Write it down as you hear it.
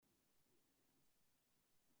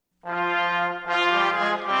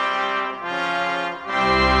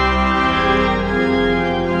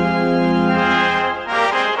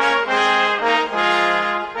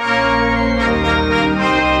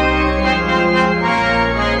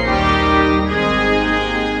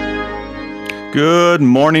Good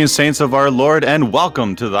morning, saints of our Lord, and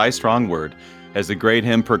welcome to Thy Strong Word. As the great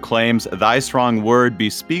hymn proclaims, Thy strong word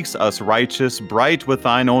bespeaks us righteous, bright with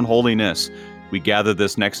Thine own holiness. We gather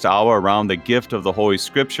this next hour around the gift of the Holy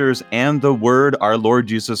Scriptures and the Word, our Lord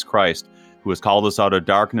Jesus Christ, who has called us out of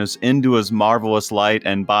darkness into His marvelous light,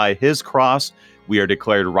 and by His cross we are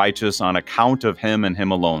declared righteous on account of Him and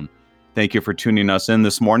Him alone. Thank you for tuning us in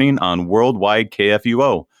this morning on Worldwide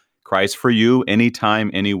KFUO. Christ for you,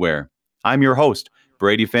 anytime, anywhere. I'm your host,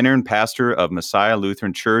 Brady Finnern, pastor of Messiah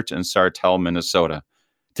Lutheran Church in Sartell, Minnesota.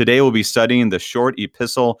 Today we'll be studying the short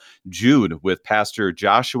epistle, Jude, with Pastor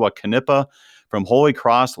Joshua Knippa from Holy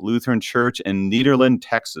Cross Lutheran Church in Nederland,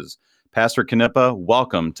 Texas. Pastor Knippa,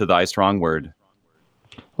 welcome to Thy Strong Word.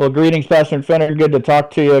 Well, greetings, Pastor Finnern. Good to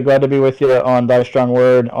talk to you. Glad to be with you on Thy Strong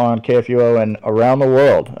Word on KFUO and around the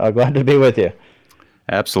world. Glad to be with you.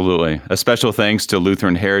 Absolutely. A special thanks to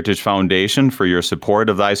Lutheran Heritage Foundation for your support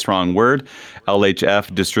of Thy Strong Word.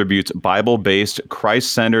 LHF distributes Bible-based,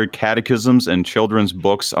 Christ-centered catechisms and children's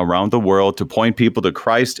books around the world to point people to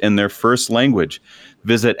Christ in their first language.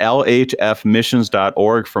 Visit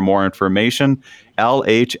lhfmissions.org for more information,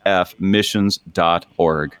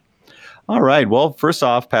 lhfmissions.org. All right. Well, first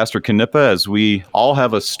off, Pastor Knippa, as we all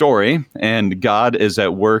have a story, and God is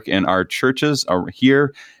at work in our churches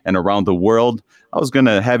here and around the world, I was going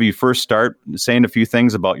to have you first start saying a few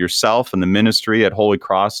things about yourself and the ministry at Holy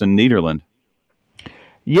Cross in Nederland.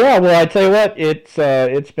 Yeah, well, I tell you what,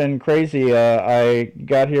 it's been crazy. I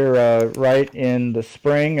got here right in the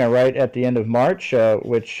spring, right at the end of March,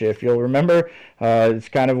 which, if you'll remember, it's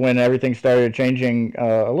kind of when everything started changing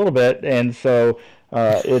a little bit, and so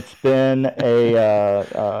it's been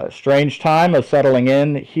a strange time of settling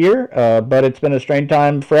in here, but it's been a strange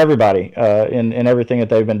time for everybody in everything that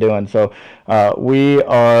they've been doing. So we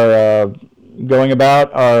are going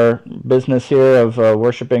about our business here of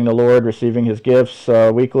worshiping the Lord, receiving His gifts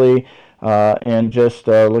weekly, and just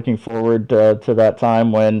looking forward to that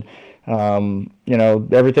time when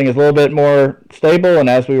everything is a little bit more stable and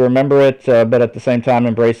as we remember it, but at the same time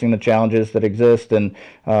embracing the challenges that exist and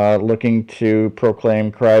looking to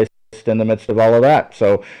proclaim Christ in the midst of all of that.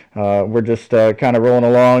 So we're just kind of rolling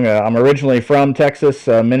along. I'm originally from Texas.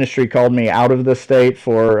 Ministry called me out of the state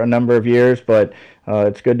for a number of years, but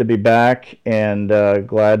it's good to be back and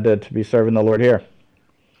glad to be serving the Lord here.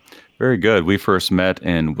 Very good. We first met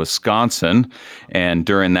in Wisconsin, and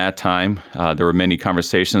during that time, there were many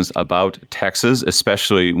conversations about Texas,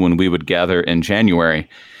 especially when we would gather in January,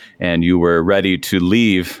 and you were ready to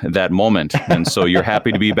leave that moment. And so you're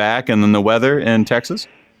happy to be back, and then the weather in Texas?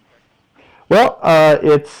 Well,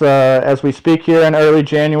 it's as we speak here in early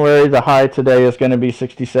January, the high today is going to be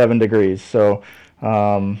 67 degrees. So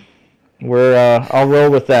I'll roll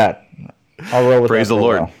with that. Praise the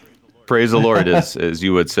Lord. Praise the Lord, as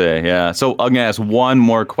you would say. Yeah. So I'm going to ask one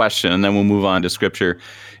more question, and then we'll move on to Scripture.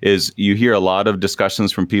 Is you hear a lot of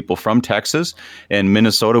discussions from people from Texas. In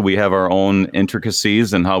Minnesota, we have our own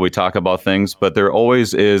intricacies and how we talk about things, but there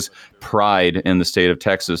always is pride in the state of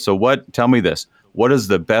Texas. So tell me this, what is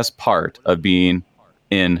the best part of being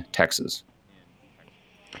in Texas?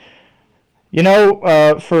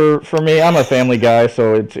 For me, I'm a family guy,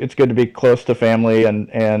 so it's good to be close to family and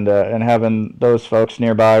having those folks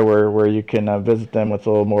nearby where you can visit them with a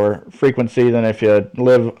little more frequency than if you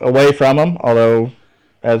live away from them. Although,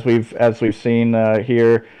 as we've seen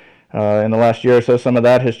here in the last year or so, some of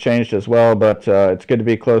that has changed as well. But it's good to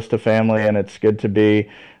be close to family, and it's good to be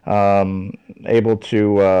able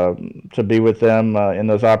to be with them in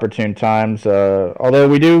those opportune times. Although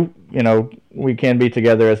we can be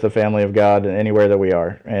together as the family of God anywhere that we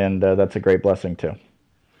are, and that's a great blessing too.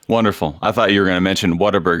 Wonderful. I thought you were going to mention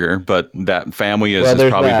Whataburger, but that family is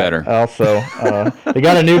probably better. Also, they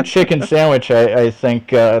got a new chicken sandwich, I think,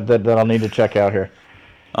 that I'll need to check out here.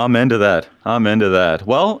 I'm into that.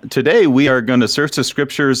 Well, today we are going to search the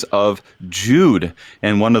scriptures of Jude.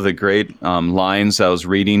 And one of the great lines I was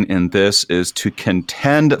reading in this is to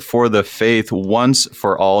contend for the faith once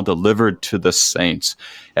for all delivered to the saints.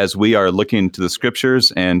 As we are looking to the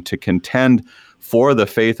scriptures and to contend for the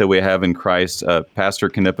faith that we have in Christ, Pastor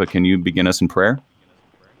Knippa, can you begin us in prayer?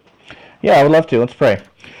 Yeah, I would love to. Let's pray.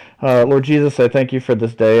 Lord Jesus, I thank you for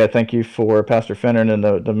this day. I thank you for Pastor Finnern and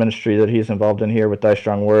the ministry that he's involved in here with Thy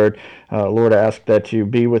Strong Word. Lord, I ask that you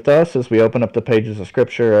be with us as we open up the pages of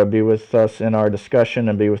Scripture. Be with us in our discussion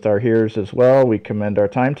and be with our hearers as well. We commend our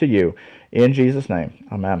time to you. In Jesus' name,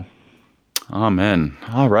 amen. Amen.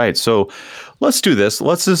 All right. So let's do this.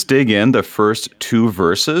 Let's just dig in the first two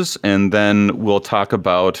verses, and then we'll talk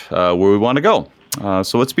about where we want to go.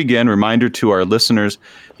 So let's begin. Reminder to our listeners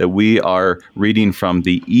that we are reading from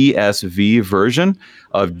the ESV version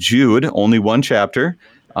of Jude, only one chapter,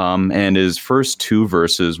 and his first two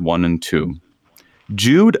verses, 1 and 2.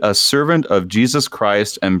 Jude, a servant of Jesus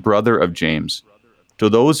Christ and brother of James, to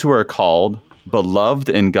those who are called, beloved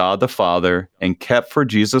in God the Father, and kept for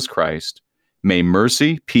Jesus Christ, may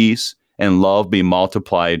mercy, peace, and love be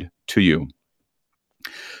multiplied to you.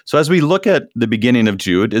 So as we look at the beginning of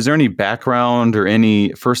Jude, is there any background or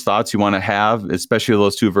any first thoughts you want to have, especially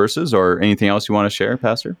those two verses, or anything else you want to share,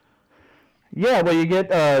 Pastor? Yeah, well, you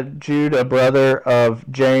get Jude, a brother of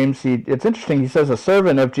James. It's interesting. He says a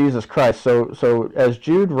servant of Jesus Christ. So as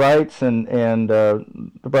Jude writes, and the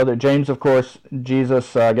brother James, of course,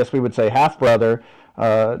 Jesus, I guess we would say half brother,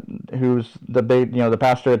 who's the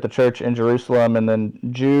pastor at the church in Jerusalem, and then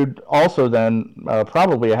Jude also then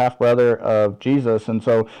probably a half brother of Jesus. And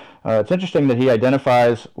so it's interesting that he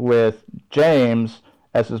identifies with James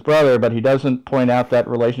as his brother, but he doesn't point out that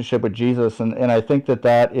relationship with Jesus. And I think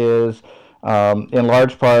that is. In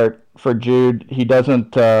large part for Jude, he's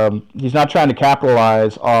not trying to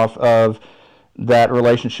capitalize off of that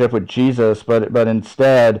relationship with Jesus, but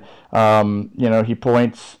instead, he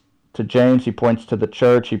points to James, he points to the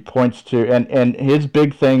church, he points to, and his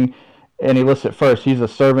big thing, and he lists it first, he's a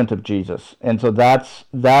servant of Jesus. And so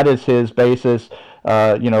that is his basis,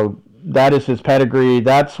 that is his pedigree,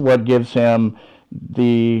 that's what gives him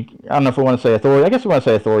I don't know if we want to say authority. I guess we want to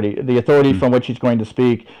say authority. The authority from which he's going to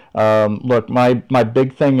speak. Look, my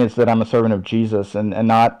big thing is that I'm a servant of Jesus, and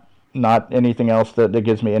not anything else that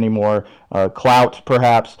gives me any more clout,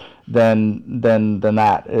 perhaps, than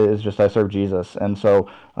that. Is just I serve Jesus, and so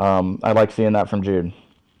I like seeing that from Jude.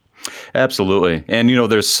 Absolutely. And,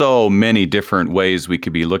 there's so many different ways we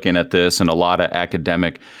could be looking at this, and a lot of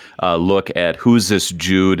academic look at who's this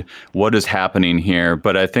Jude, what is happening here.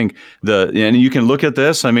 But I think and you can look at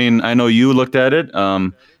this. I mean, I know you looked at it.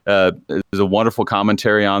 There's a wonderful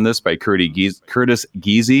commentary on this by Curtis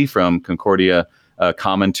Giese from Concordia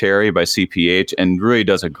Commentary by CPH, and really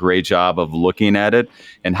does a great job of looking at it.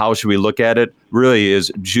 And how should we look at it? Really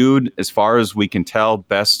is Jude, as far as we can tell,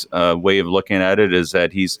 best way of looking at it is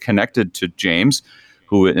that he's connected to James,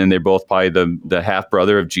 and they're both probably the half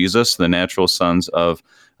brother of Jesus, the natural sons of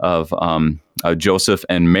Joseph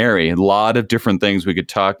and Mary. A lot of different things we could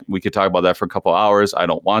talk about that for a couple hours. I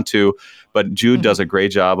don't want to, but Jude does a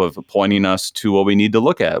great job of pointing us to what we need to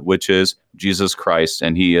look at, which is Jesus Christ,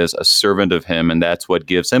 and he is a servant of him, and that's what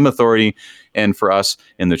gives him authority. And for us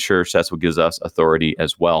in the church, that's what gives us authority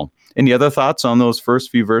as well. Any other thoughts on those first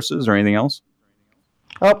few verses or anything else?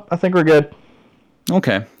 Oh, I think we're good.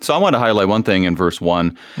 Okay, so I want to highlight one thing in verse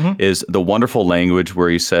 1 is the wonderful language where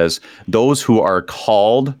he says, those who are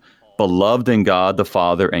called, beloved in God the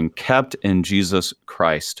Father, and kept in Jesus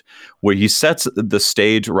Christ, where he sets the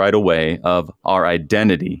stage right away of our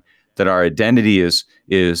identity, that our identity is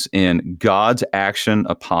in God's action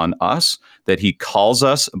upon us, that he calls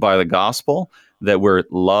us by the gospel, that we're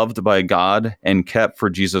loved by God and kept for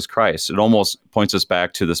Jesus Christ. It almost points us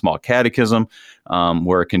back to the small catechism,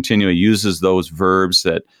 where it continually uses those verbs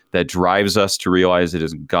that drives us to realize it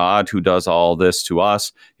is God who does all this to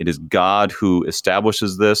us. It is God who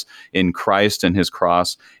establishes this in Christ and his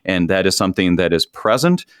cross, and that is something that is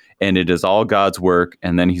present, and it is all God's work.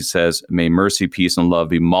 And then he says, may mercy, peace, and love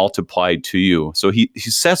be multiplied to you. So he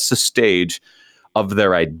sets the stage of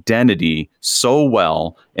their identity so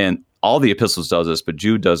well, and all the epistles does this, but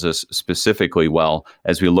Jude does this specifically well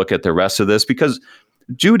as we look at the rest of this, because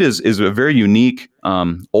Jude is a very unique,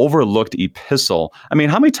 overlooked epistle. I mean,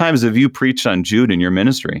 how many times have you preached on Jude in your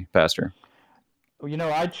ministry, Pastor?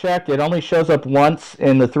 I checked. It only shows up once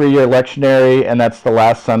in the 3-year lectionary, and that's the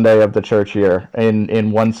last Sunday of the church year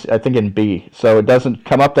in one, I think in B. So it doesn't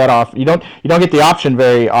come up that often. You don't get the option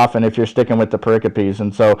very often if you're sticking with the pericopes.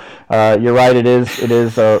 And so you're right. It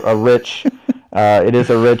is a rich. It is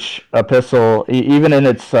a rich epistle, even in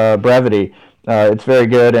its brevity. It's very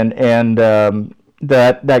good, and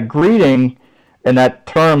that greeting and that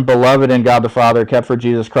term, beloved in God the Father, kept for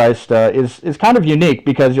Jesus Christ, is kind of unique,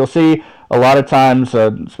 because you'll see a lot of times,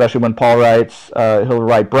 especially when Paul writes, he'll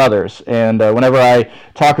write brothers. And whenever I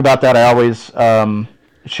talk about that, I always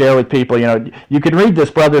share with people, you could read this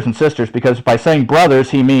brothers and sisters, because by saying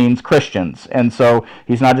brothers, he means Christians. And so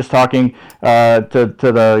he's not just talking to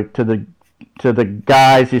the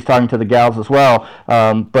guys, he's talking to the gals as well.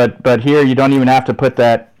 But here you don't even have to put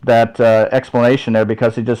that explanation there,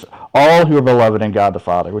 because he just, all who are beloved in God the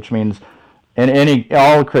Father, which means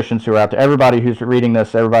all Christians who are out there, everybody who's reading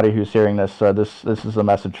this, everybody who's hearing this, this is a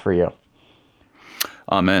message for you.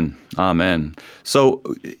 Amen. Amen. So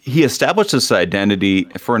he established this identity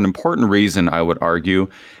for an important reason, I would argue,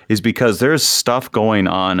 is because there's stuff going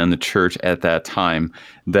on in the church at that time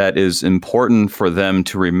that is important for them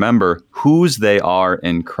to remember whose they are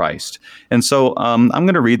in Christ. And so I'm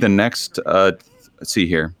going to read the next, let's see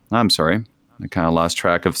here. I'm sorry. I kind of lost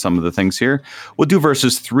track of some of the things here. We'll do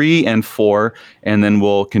verses 3 and 4, and then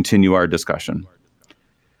we'll continue our discussion.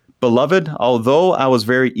 Beloved, although I was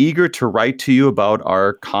very eager to write to you about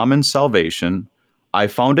our common salvation, I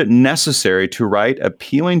found it necessary to write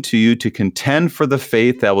appealing to you to contend for the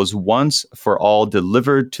faith that was once for all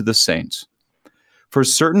delivered to the saints. For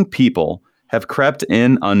certain people have crept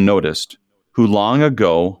in unnoticed, who long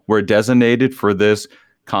ago were designated for this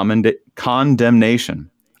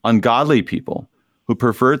condemnation, ungodly people who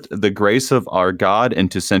pervert the grace of our God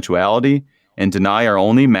into sensuality and deny our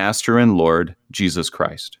only Master and Lord, Jesus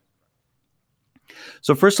Christ.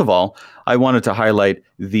 So first of all, I wanted to highlight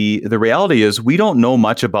the reality is we don't know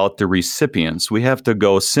much about the recipients. We have to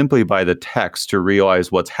go simply by the text to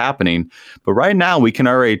realize what's happening. But right now we can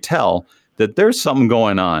already tell that there's something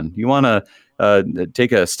going on. You want to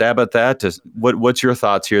take a stab at that? What's your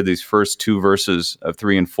thoughts here, these first two verses of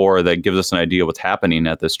 3 and 4 that gives us an idea of what's happening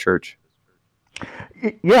at this church?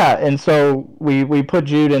 Yeah, and so we put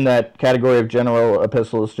Jude in that category of general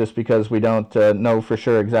epistles just because we don't know for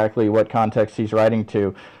sure exactly what context he's writing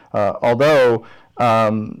to. Although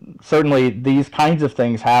certainly these kinds of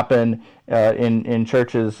things happen in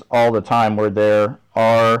churches all the time where there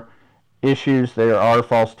are issues, there are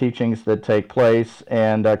false teachings that take place,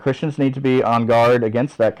 and Christians need to be on guard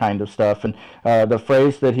against that kind of stuff. And the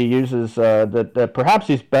phrase that he uses that perhaps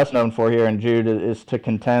he's best known for here in Jude is to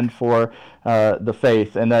contend for the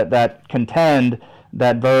faith, and that contend,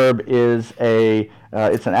 that verb is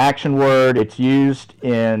it's an action word. It's used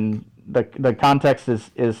in the context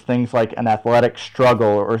is things like an athletic struggle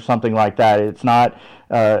or something like that. It's not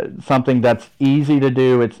something that's easy to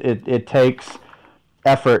do. It takes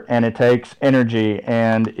effort, and it takes energy,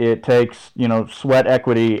 and it takes sweat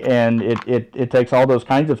equity, and it takes all those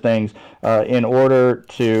kinds of things in order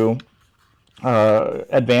to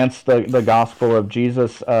advance the gospel of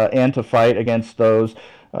Jesus and to fight against those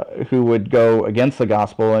who would go against the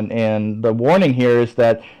gospel. And the warning here is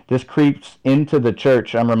that this creeps into the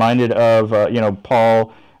church. I'm reminded of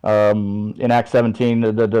Paul in Acts 17,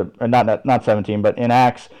 not 17, but in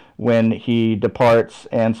Acts, when he departs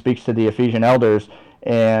and speaks to the Ephesian elders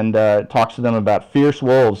and talks to them about fierce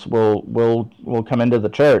wolves will come into the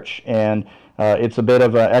church. And it's a bit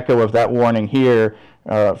of an echo of that warning here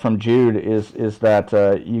from Jude is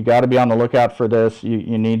that you got to be on the lookout for this.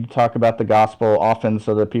 You need to talk about the gospel often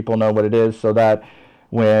so that people know what it is, so that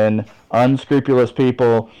when unscrupulous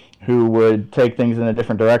people who would take things in a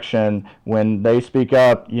different direction, when they speak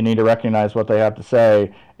up, you need to recognize what they have to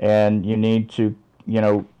say, and you need to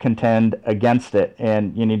contend against it,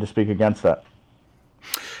 and you need to speak against that.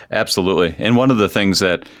 Absolutely. And one of the things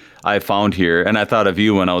that I found here, and I thought of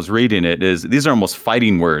you when I was reading it, is these are almost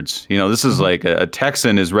fighting words. This is like a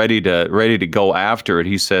Texan is ready to go after it.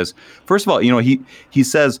 He says, first of all, he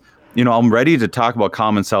says, I'm ready to talk about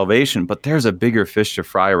common salvation, but there's a bigger fish to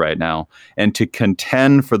fry right now, and to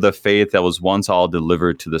contend for the faith that was once all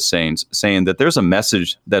delivered to the saints, saying that there's a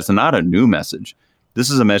message that's not a new message. This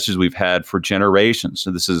is a message we've had for generations.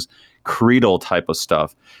 So this is creedal type of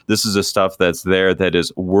stuff. This is the stuff that's there that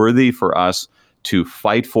is worthy for us to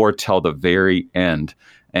fight for till the very end.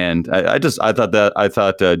 And I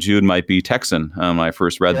thought Jude might be Texan when I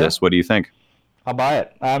first read this. What do you think? I'll buy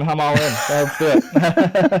it. I'm all in. That's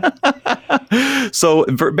it. So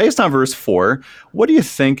based on verse 4, what do you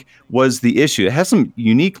think was the issue? It has some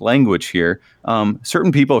unique language here.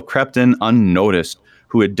 Certain people have crept in unnoticed,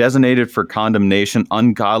 who had designated for condemnation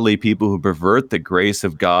ungodly people who pervert the grace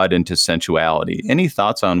of God into sensuality. Any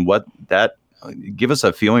thoughts on what that, give us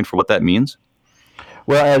a feeling for what that means?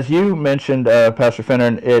 Well, as you mentioned, Pastor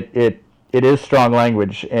Finner, it is strong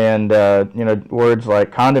language, and words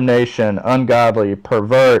like condemnation, ungodly,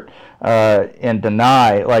 pervert, and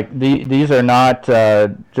deny. Like these are not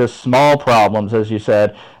just small problems, as you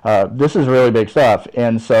said. This is really big stuff.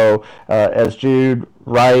 And so, as Jude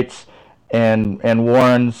writes and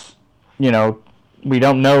warns, we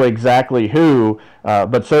don't know exactly who,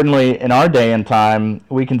 but certainly in our day and time,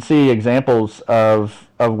 we can see examples of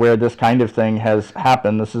where this kind of thing has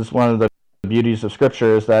happened. This is one of the beauties of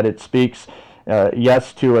Scripture, is that it speaks,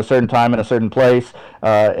 yes, to a certain time and a certain place,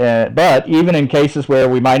 but even in cases where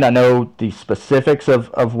we might not know the specifics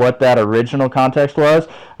of what that original context was,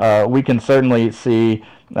 we can certainly see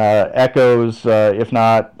echoes, if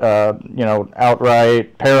not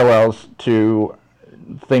outright parallels to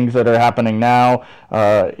things that are happening now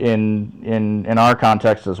in our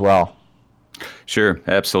context as well. Sure,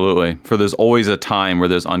 absolutely. For there's always a time where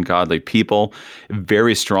there's ungodly people.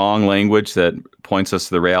 Very strong language that points us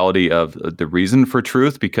to the reality of the reason for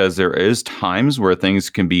truth, because there is times where things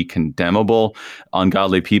can be condemnable,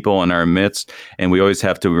 ungodly people in our midst, and we always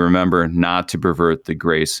have to remember not to pervert the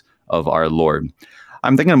grace of our Lord.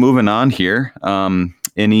 I'm thinking of moving on here.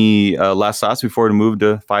 Any last thoughts before we move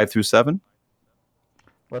to 5 through 7?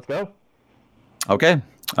 Let's go. Okay,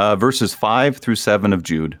 verses 5 through 7 of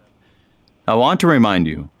Jude. I want to remind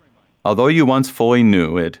you, although you once fully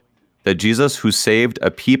knew it, that Jesus, who saved a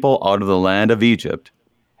people out of the land of Egypt,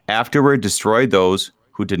 afterward destroyed those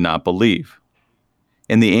who did not believe.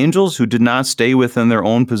 And the angels who did not stay within their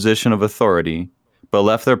own position of authority, but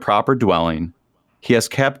left their proper dwelling, he has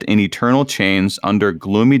kept in eternal chains under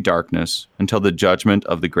gloomy darkness until the judgment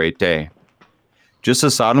of the great day. Just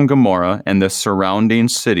as Sodom and Gomorrah and the surrounding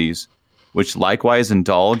cities, which likewise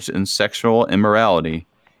indulged in sexual immorality,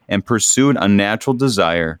 and pursued unnatural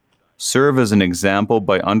desire, serve as an example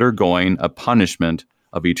by undergoing a punishment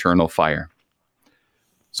of eternal fire.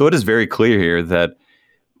 So it is very clear here that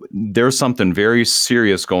there's something very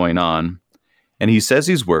serious going on. And he says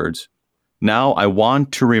these words, "Now I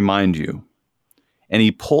want to remind you." And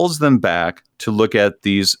he pulls them back to look at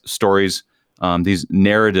these stories, these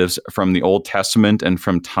narratives from the Old Testament and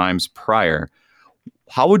from times prior.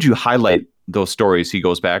 How would you highlight those stories he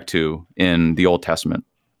goes back to in the Old Testament?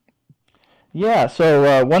 Yeah,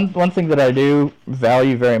 so one thing that I do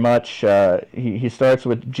value very much, he starts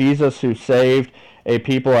with Jesus who saved a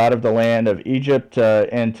people out of the land of Egypt,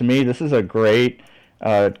 and to me this is a great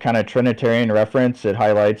kind of Trinitarian reference. It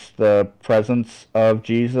highlights the presence of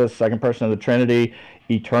Jesus, second person of the Trinity,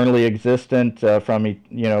 eternally existent from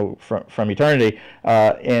eternity,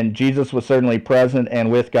 and Jesus was certainly present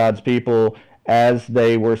and with God's people as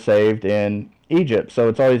they were saved in Egypt. So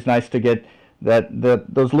it's always nice to get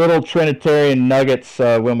those little Trinitarian nuggets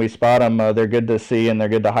when we spot them. They're good to see and they're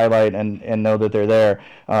good to highlight and know that they're there.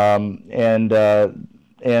 And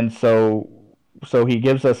so he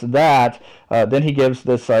gives us that. Then he gives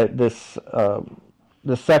this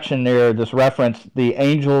section there, this reference, the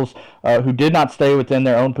angels who did not stay within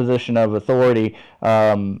their own position of authority.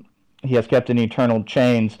 He has kept in eternal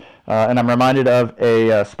chains. And I'm reminded of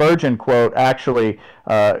a Spurgeon quote, actually,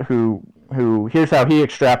 who here's how he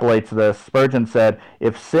extrapolates this. Spurgeon said,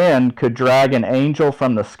 "If sin could drag an angel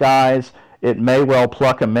from the skies, it may well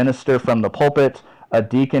pluck a minister from the pulpit, a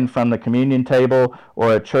deacon from the communion table,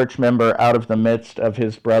 or a church member out of the midst of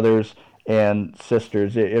his brothers and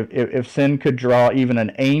sisters." If sin could draw even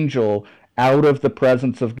an angel out of the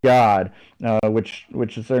presence of God, which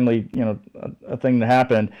is certainly a thing that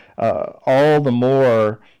happened, all the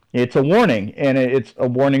more it's a warning, and it's a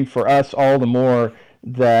warning for us all the more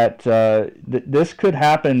that this could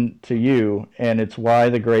happen to you, and it's why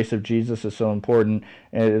the grace of Jesus is so important,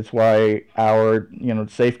 and it's why our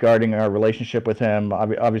safeguarding our relationship with Him.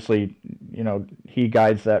 Obviously, He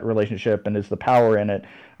guides that relationship and is the power in it.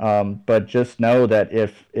 But just know that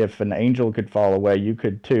if an angel could fall away, you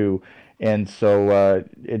could too. And so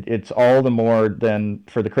it's all the more then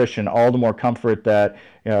for the Christian, all the more comfort that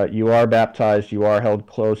you are baptized, you are held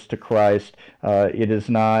close to Christ. He is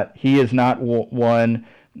not one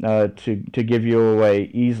to give you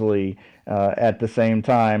away easily. At the same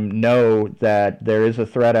time, know that there is a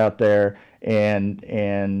threat out there,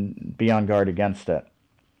 and be on guard against it.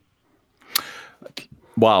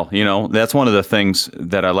 Wow, that's one of the things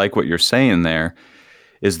that I like what you're saying there,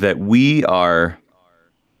 is that we are.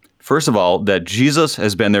 First of all, that Jesus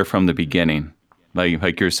has been there from the beginning.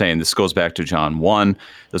 Like you're saying, this goes back to John 1.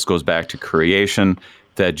 This goes back to creation,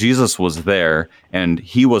 that Jesus was there and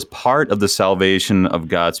he was part of the salvation of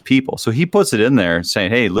God's people. So he puts it in there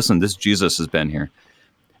saying, hey, listen, this Jesus has been here.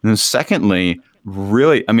 And then secondly,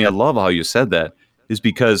 really, I love how you said that, is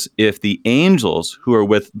because if the angels who are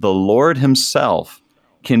with the Lord himself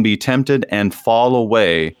can be tempted and fall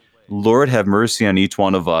away, Lord, have mercy on each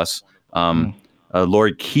one of us.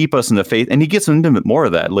 Lord, keep us in the faith. And he gets into a bit more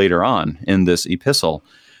of that later on in this epistle.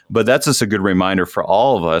 But that's just a good reminder for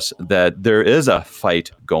all of us that there is a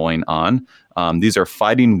fight going on. These are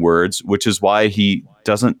fighting words, which is why he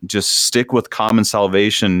doesn't just stick with common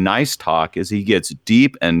salvation, nice talk, as he gets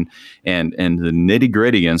deep and the nitty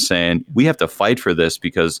gritty and saying, we have to fight for this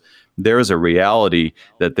because there is a reality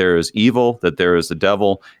that there is evil, that there is the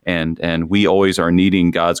devil, and we always are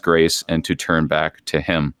needing God's grace and to turn back to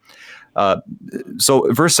him.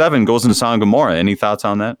 So verse 7 goes into Sodom and Gomorrah. Any thoughts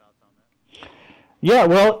on that? Yeah,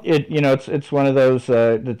 well, it's one of those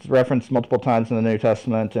that's referenced multiple times in the New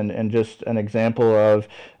Testament, and just an example of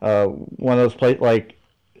one of those places. Like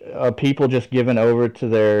a people just given over to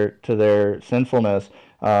their sinfulness,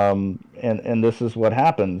 and this is what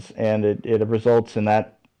happens, and it results in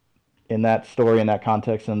that story, in that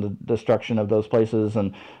context, and the destruction of those places,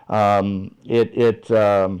 and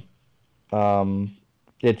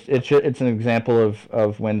it's an example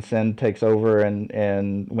of when sin takes over,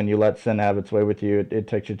 and when you let sin have its way with you, it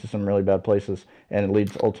takes you to some really bad places, and it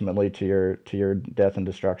leads ultimately to your death and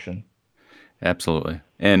destruction. Absolutely.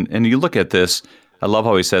 And you look at this, I love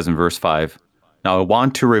how he says in verse 5, "Now I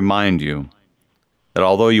want to remind you that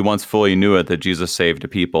although you once fully knew it, that Jesus saved a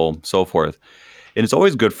people," so forth. And it's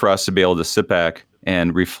always good for us to be able to sit back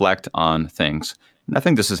and reflect on things. And I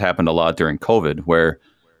think this has happened a lot during COVID, where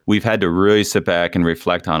we've had to really sit back and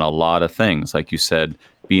reflect on a lot of things. Like you said,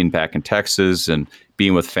 being back in Texas and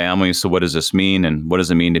being with family. So what does this mean? And what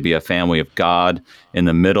does it mean to be a family of God in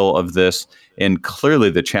the middle of this? And clearly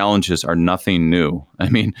the challenges are nothing new. I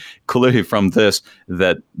mean, clearly from this,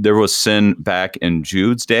 that there was sin back in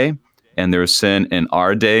Jude's day, and there's sin in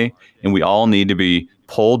our day, and we all need to be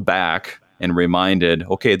pulled back and reminded,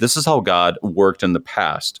 okay, this is how God worked in the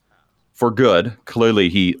past for good. Clearly,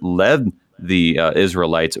 he led the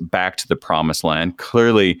Israelites back to the promised land.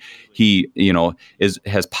 Clearly, he,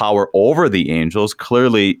 has power over the angels.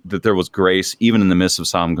 Clearly, that there was grace even in the midst of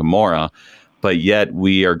Sodom and Gomorrah. But yet,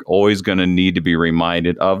 we are always going to need to be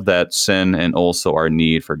reminded of that sin and also our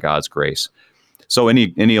need for God's grace. So,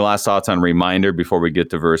 any last thoughts on reminder before we get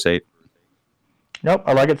to verse 8? Nope,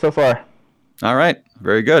 I like it so far. All right,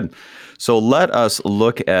 very good. So let us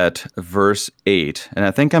look at verse 8, and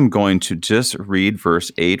I think I'm going to just read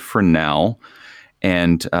verse 8 for now,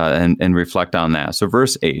 and reflect on that. So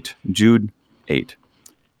verse 8, Jude 8.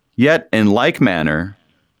 "Yet in like manner,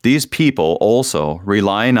 these people also,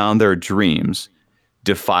 relying on their dreams,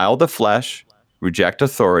 defile the flesh, reject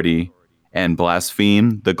authority, and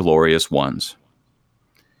blaspheme the glorious ones."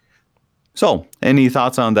 So, any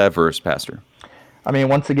thoughts on that verse, Pastor? I mean,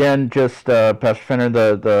 once again, just Pastor Fenner,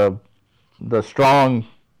 the strong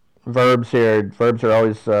verbs here. Verbs are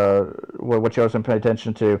always what you always pay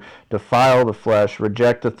attention to. Defile the flesh,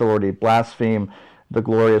 reject authority, blaspheme the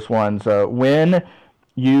glorious ones. When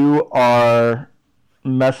you are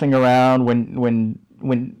messing around, when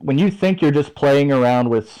you think you're just playing around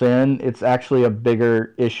with sin, it's actually a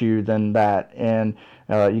bigger issue than that. And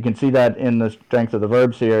you can see that in the strength of the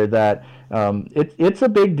verbs here, that it's a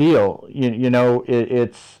big deal.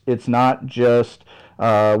 It's not just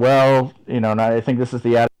and I think this is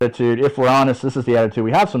the attitude. If we're honest, this is the attitude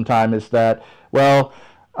we have sometimes, is that, well,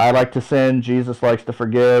 I like to sin, Jesus likes to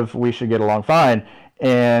forgive, we should get along fine.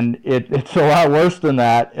 And it's a lot worse than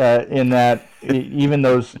that, in that even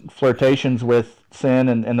those flirtations with sin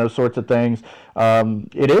and those sorts of things,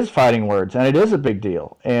 it is fighting words, and it is a big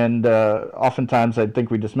deal. And oftentimes I think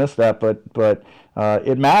we dismiss that, but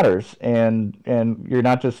it matters, and we're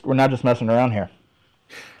not just messing around here.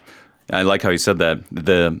 I like how you said that,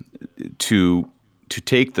 to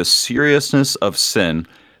take the seriousness of sin,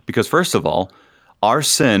 because first of all, our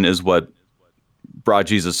sin is what brought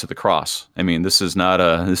Jesus to the cross. I mean, this is not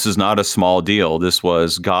a small deal. This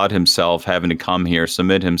was God himself having to come here,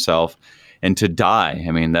 submit himself, and to die.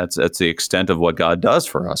 I mean, that's the extent of what God does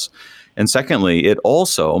for us. And secondly, it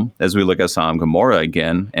also, as we look at Sodom and Gomorrah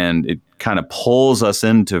again, and it kind of pulls us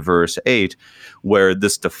into verse 8, where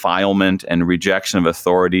this defilement and rejection of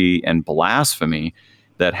authority and blasphemy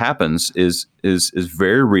that happens is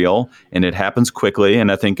very real, and it happens quickly.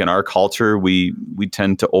 And I think in our culture, we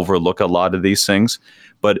tend to overlook a lot of these things,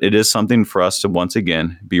 but it is something for us to once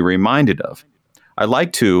again be reminded of. I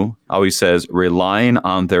like to, how he says, relying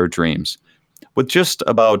on their dreams. With just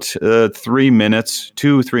about 3 minutes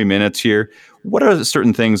here, what are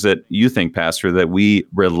certain things that you think, Pastor, that we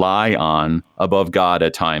rely on above God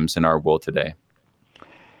at times in our world today?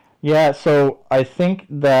 Yeah, so I think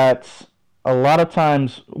that a lot of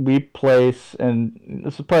times we place, and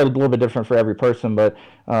this is probably a little bit different for every person, but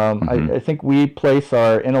I think we place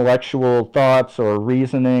our intellectual thoughts or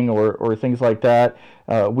reasoning or things like that,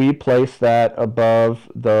 we place that above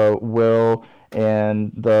the will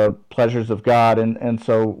and the pleasures of God. And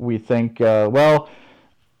so we think, well,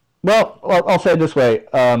 I'll say it this way.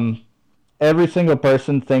 Every single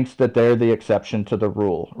person thinks that they're the exception to the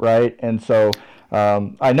rule, right? And so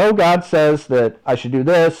I know God says that I should do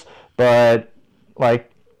this, but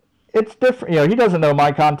it's different. He doesn't know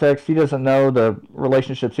my context. He doesn't know the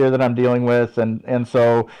relationships here that I'm dealing with. And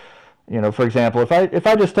so, for example, if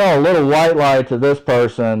I just tell a little white lie to this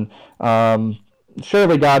person,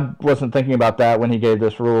 surely God wasn't thinking about that when he gave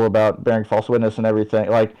this rule about bearing false witness and everything.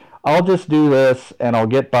 I'll just do this and I'll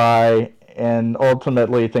get by, and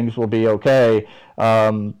ultimately things will be okay,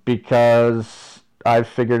 because I've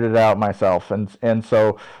figured it out myself, and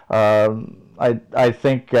so I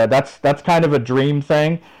think that's kind of a dream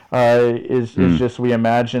thing. Is just we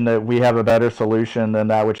imagine that we have a better solution than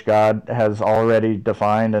that which God has already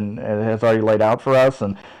defined and has already laid out for us,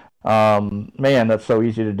 and man, that's so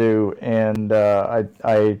easy to do. And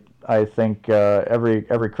I think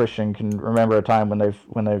every Christian can remember a time when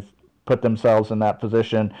they've put themselves in that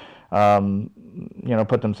position,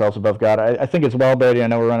 put themselves above God. I think it's well, Brady. I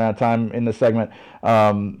know we're running out of time in this segment,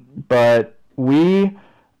 but we,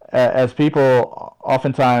 as people,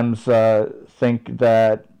 oftentimes think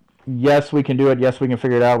that yes, we can do it. Yes, we can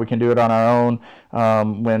figure it out. We can do it on our own.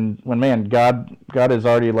 When man, God has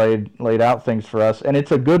already laid out things for us, and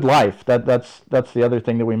it's a good life. That's the other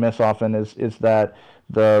thing that we miss often is that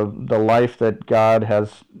the life that God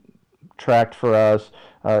has tracked for us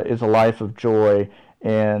is a life of joy,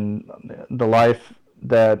 and the life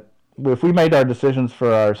that if we made our decisions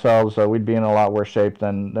for ourselves, we'd be in a lot worse shape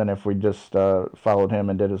than if we just followed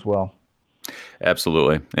Him and did as well.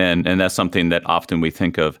 Absolutely. And that's something that often we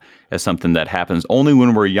think of as something that happens only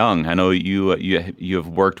when we're young. I know you have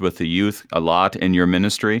worked with the youth a lot in your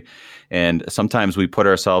ministry, and sometimes we put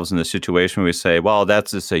ourselves in the situation where we say, well,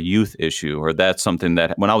 that's just a youth issue, or that's something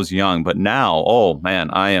that when I was young, but now, oh man,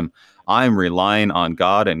 I'm relying on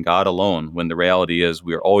God and God alone, when the reality is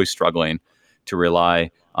we are always struggling to rely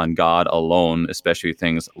on God alone, especially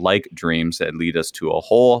things like dreams that lead us to a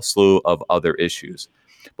whole slew of other issues.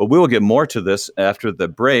 But we will get more to this after the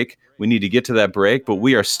break. We need to get to that break, but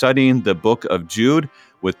we are studying the book of Jude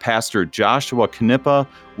with Pastor Joshua Knippa.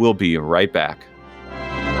 We'll be right back.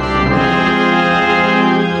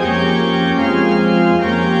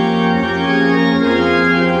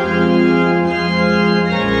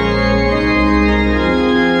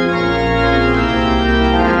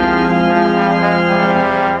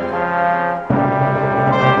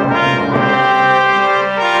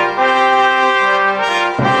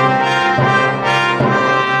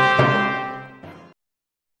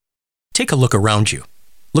 Take a look around you.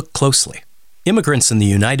 Look closely. Immigrants in the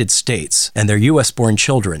United States and their U.S.-born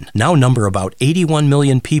children now number about 81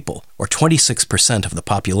 million people, or 26% of the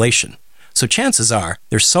population. So chances are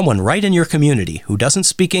there's someone right in your community who doesn't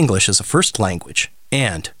speak English as a first language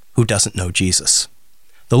and who doesn't know Jesus.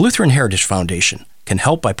 The Lutheran Heritage Foundation can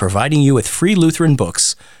help by providing you with free Lutheran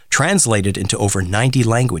books translated into over 90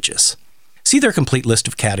 languages. See their complete list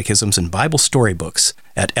of catechisms and Bible storybooks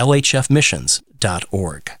at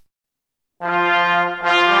lhfmissions.org.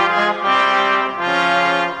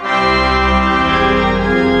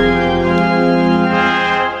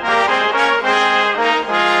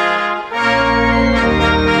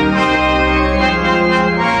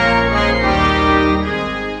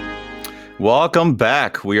 Welcome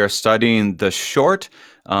back. We are studying the short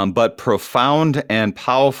but profound and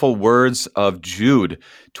powerful words of Jude,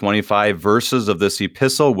 25 verses of this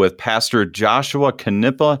epistle with Pastor Joshua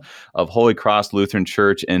Knippa of Holy Cross Lutheran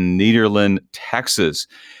Church in Nederland, Texas.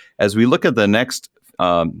 As we look at the next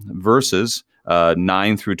verses,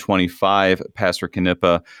 9 through 25, Pastor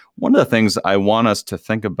Knippa, one of the things I want us to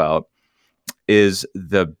think about is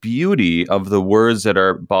the beauty of the words that are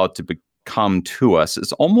about to come to us.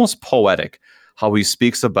 It's almost poetic how he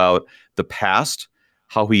speaks about the past,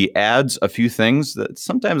 how he adds a few things that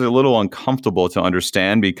sometimes are a little uncomfortable to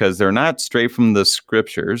understand because they're not straight from the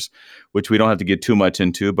scriptures, which we don't have to get too much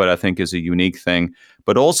into, but I think is a unique thing.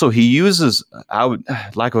 But also he uses,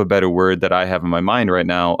 lack of a better word that I have in my mind right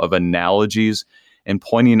now, of analogies and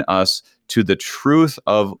pointing us to the truth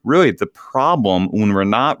of really the problem when we're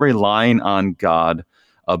not relying on God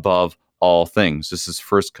above all things. This is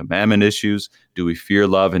first commandment issues. Do we fear,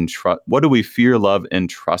 love, and trust? What do we fear, love, and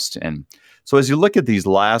trust in? So as you look at these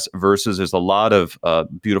last verses, there's a lot of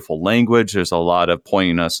beautiful language. There's a lot of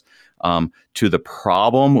pointing us to the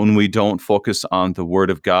problem when we don't focus on the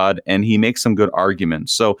Word of God, and he makes some good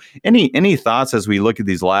arguments. So any thoughts as we look at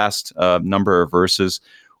these last number of verses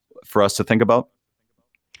for us to think about?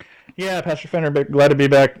 Yeah, Pastor Fenner, glad to be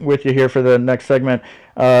back with you here for the next segment.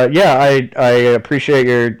 I appreciate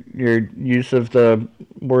your use of the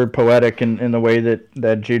word poetic in the way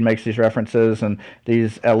that Jude makes these references and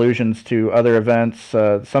these allusions to other events,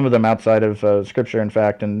 some of them outside of Scripture, in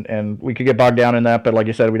fact, and we could get bogged down in that, but like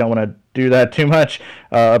you said, we don't want to do that too much.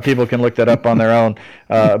 People can look that up on their own,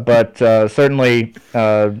 but certainly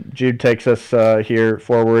Jude takes us here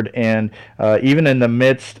forward, and even in the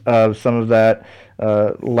midst of some of that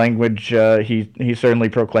language, he certainly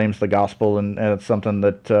proclaims the gospel, and it's something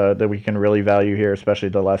that we can really value here, especially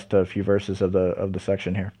the last few verses of the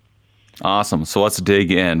section here. Awesome. So let's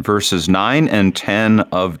dig in. Verses 9 and 10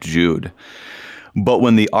 of Jude. But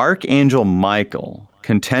when the archangel Michael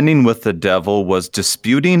contending with the devil, was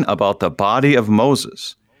disputing about the body of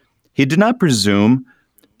Moses. He did not presume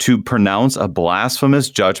to pronounce a blasphemous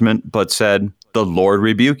judgment, but said, "The Lord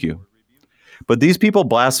rebuke you." But these people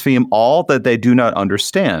blaspheme all that they do not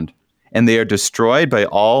understand, and they are destroyed by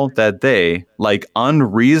all that they, like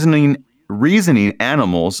reasoning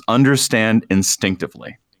animals, understand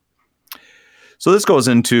instinctively. So this goes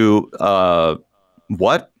into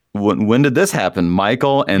when did this happen?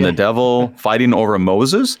 Michael and the devil fighting over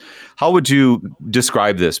Moses? How would you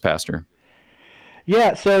describe this, Pastor?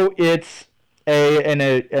 Yeah, so it's an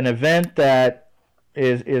event that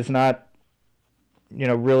is not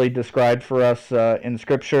really described for us in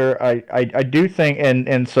Scripture. I do think,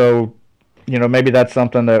 and so maybe that's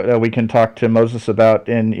something that we can talk to Moses about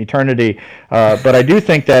in eternity. But I do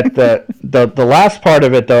think that the last part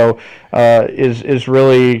of it, though, is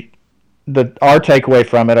really our takeaway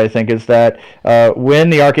from it. I think is that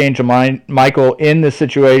when the archangel Michael in this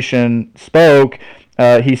situation spoke,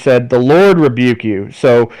 he said, "The Lord rebuke you."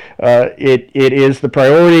 So it is the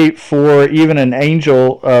priority for even an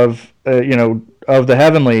angel of the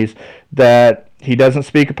heavenlies that he doesn't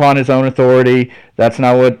speak upon his own authority. That's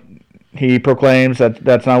not what he proclaims.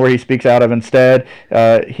 That's not where he speaks out of. Instead,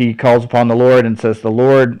 he calls upon the Lord and says, "The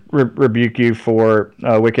Lord rebuke you for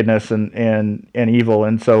wickedness and evil."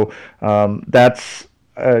 And so that's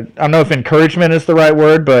I don't know if encouragement is the right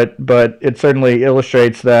word, but it certainly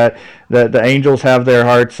illustrates that the angels have their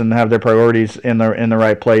hearts and have their priorities in the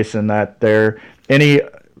right place, and that any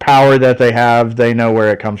power that they have, they know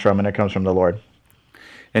where it comes from, and it comes from the Lord.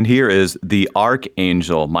 And here is the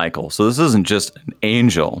archangel Michael. So this isn't just an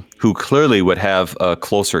angel who clearly would have a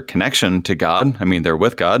closer connection to God. I mean, they're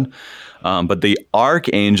with God. But the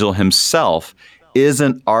archangel himself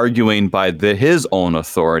isn't arguing by his own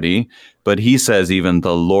authority, but he says even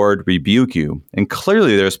 "the Lord rebuke you." And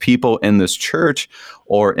clearly there's people in this church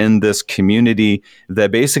or in this community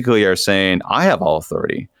that basically are saying, "I have all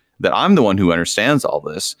authority, that I'm the one who understands all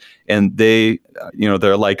this." And they're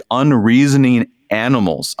like unreasoning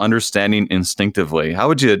animals, understanding instinctively. How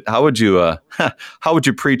would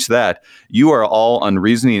you preach that? You are all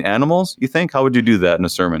unreasoning animals, you think? How would you do that in a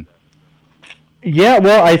sermon? Yeah,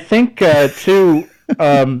 well, I think too,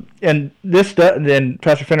 and this and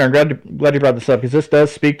Pastor Finner, I'm glad you brought this up, because this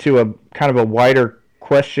does speak to a kind of a wider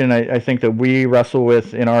question. I think that we wrestle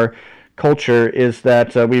with in our culture is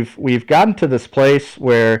that we've gotten to this place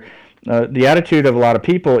where the attitude of a lot of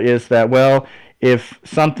people is that, well, if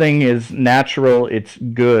something is natural, it's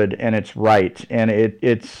good and it's right, and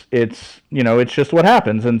it's it's just what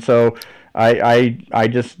happens, and so I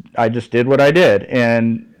just did what I did,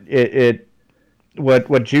 and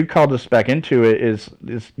what Jude called us back into it is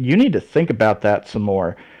you need to think about that some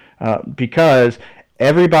more, because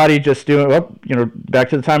everybody just doing, back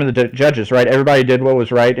to the time of the judges, right? Everybody did what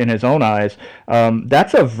was right in his own eyes.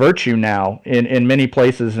 That's a virtue now in many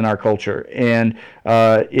places in our culture, and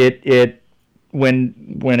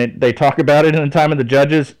when they talk about it in the time of the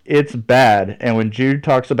judges, it's bad, and when Jude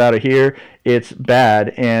talks about it here, it's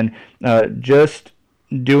bad, and just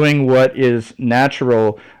doing what is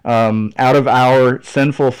natural out of our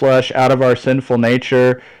sinful flesh, out of our sinful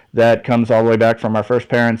nature that comes all the way back from our first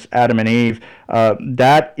parents, Adam and Eve,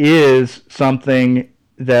 that is something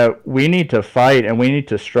that we need to fight and we need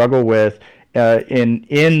to struggle with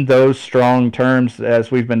in those strong terms as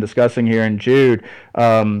we've been discussing here in Jude.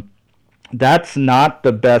 That's not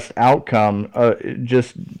the best outcome,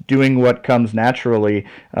 just doing what comes naturally.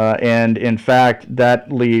 And in fact, that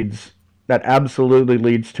absolutely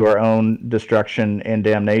leads to our own destruction and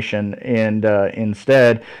damnation. And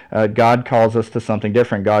instead, God calls us to something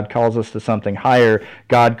different. God calls us to something higher.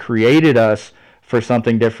 God created us for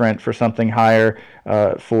something different, for something higher,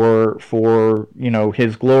 for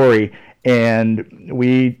His glory. And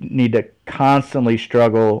we need to constantly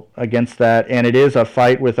struggle against that. And it is a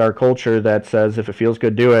fight with our culture that says, if it feels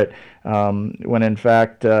good, do it. When in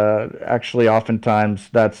fact, actually, oftentimes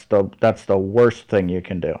that's the worst thing you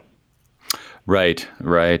can do. Right.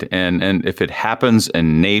 And if it happens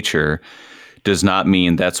in nature, does not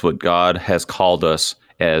mean that's what God has called us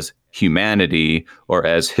as humanity or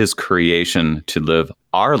as His creation to live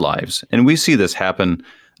our lives. And we see this happen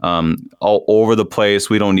all over the place.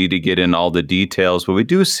 We don't need to get in all the details, but we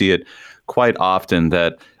do see it quite often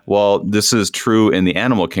that, well, this is true in the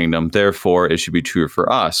animal kingdom, therefore it should be true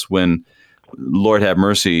for us. When, Lord have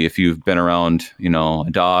mercy, if you've been around, a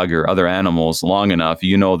dog or other animals long enough,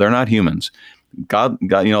 they're not humans. God,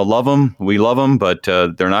 love them. We love them, but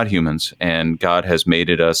they're not humans. And God has made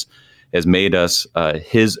us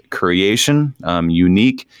His creation,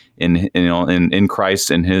 unique in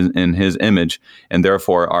Christ, in His image, and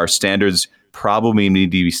therefore our standards probably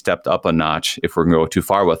need to be stepped up a notch if we're going to go too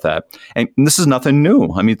far with that. And this is nothing new.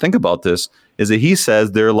 I mean, think about this, is that he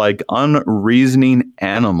says they're like unreasoning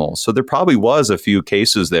animals. So there probably was a few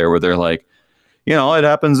cases there where they're like, it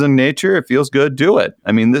happens in nature. It feels good. Do it.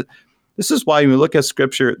 I mean, this is why when we look at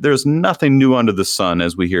Scripture, there's nothing new under the sun,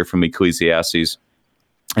 as we hear from Ecclesiastes.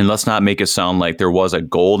 And let's not make it sound like there was a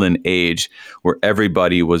golden age where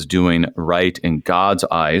everybody was doing right in God's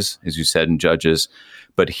eyes, as you said in Judges.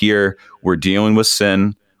 But here we're dealing with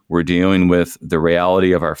sin. We're dealing with the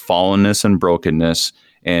reality of our fallenness and brokenness.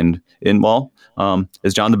 And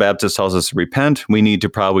as John the Baptist tells us to repent, we need to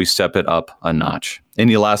probably step it up a notch.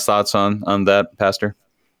 Any last thoughts on that, Pastor?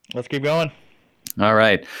 Let's keep going. All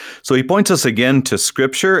right. So he points us again to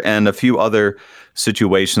Scripture and a few other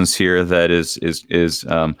situations here that is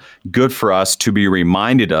good for us to be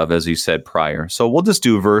reminded of, as he said prior. So we'll just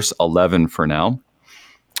do verse 11 for now.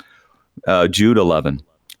 Jude 11.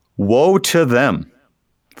 Woe to them,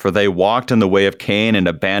 for they walked in the way of Cain and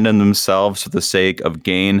abandoned themselves for the sake of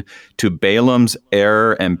gain to Balaam's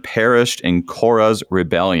error and perished in Korah's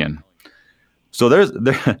rebellion. So there's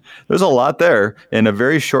a lot there in a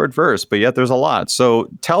very short verse, but yet there's a lot. So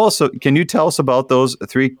can you tell us about those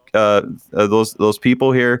three those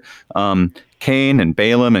people here, Cain and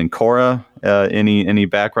Balaam and Korah? Any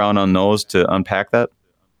background on those to unpack that?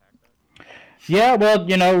 Yeah, well,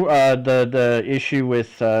 the issue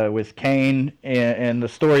with Cain and the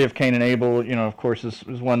story of Cain and Abel, of course, is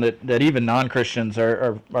one that even non-Christians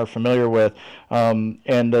are familiar with, and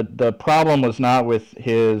the problem was not with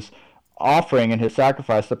his offering and his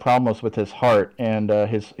sacrifice. The problem was with his heart, and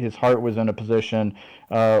his heart was in a position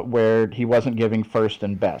where he wasn't giving first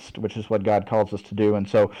and best, which is what God calls us to do. And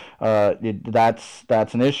so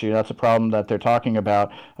that's an issue. That's a problem that they're talking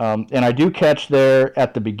about. And I do catch there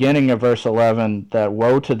at the beginning of verse 11 that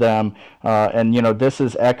woe to them. And this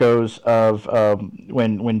is echoes of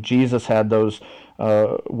when Jesus had those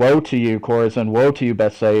woe to you, Chorazin, woe to you,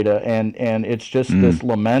 Bethsaida, and it's just this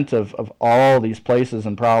lament of all these places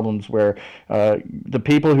and problems where the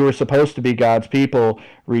people who were supposed to be God's people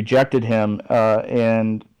rejected him,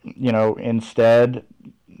 and instead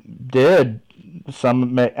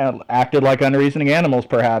some acted like unreasoning animals,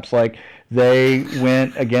 perhaps, like they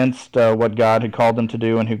went against what God had called them to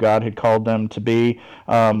do and who God had called them to be.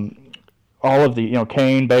 All of the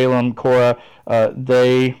Cain, Balaam, Korah,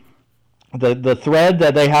 The thread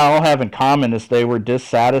that they all have in common is they were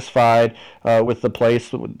dissatisfied with the place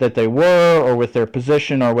that they were or with their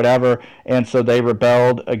position or whatever, and so they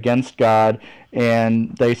rebelled against God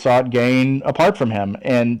and they sought gain apart from him,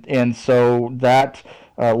 and so that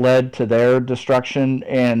led to their destruction,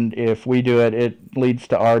 and if we do it, it leads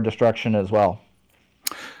to our destruction as well.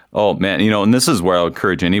 Oh, man, and this is where I'll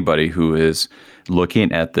encourage anybody who is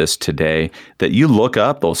looking at this today that you look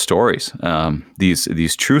up those stories,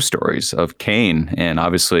 these true stories of Cain, and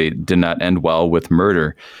obviously did not end well with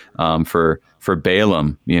murder for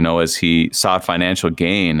Balaam, as he sought financial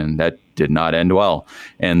gain, and that did not end well.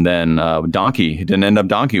 And then donkey didn't end up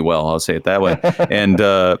donkey well, I'll say it that way, and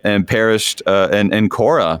perished, and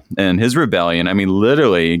Korah and his rebellion,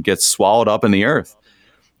 literally gets swallowed up in the earth.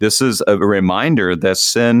 This is a reminder that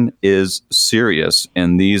sin is serious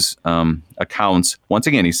in these accounts. Once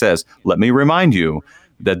again, he says, let me remind you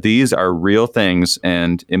that these are real things,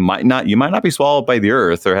 and you might not be swallowed by the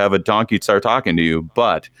earth or have a donkey start talking to you,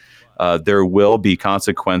 but there will be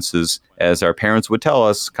consequences, as our parents would tell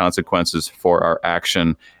us, consequences for our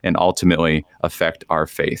action and ultimately affect our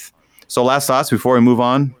faith. So last thoughts before we move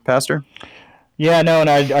on, Pastor? Yeah, no, and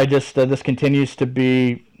I just, this continues to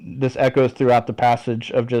be, this echoes throughout the passage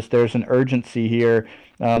of just there's an urgency here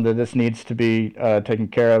that this needs to be taken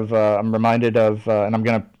care of. I'm reminded of, and I'm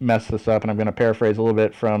going to mess this up, and I'm going to paraphrase a little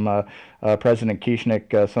bit from President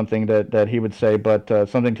Kieschnick, something that he would say, but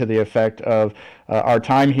something to the effect of, our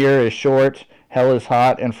time here is short, hell is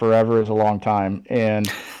hot, and forever is a long time.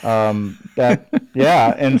 And and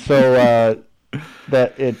so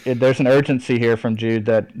that there's an urgency here from Jude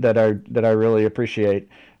that I really appreciate,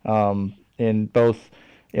 in both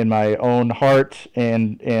in my own heart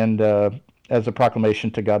and as a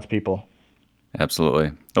proclamation to God's people.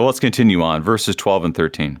 Absolutely. Well, let's continue on. Verses 12 and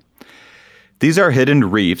 13. These are hidden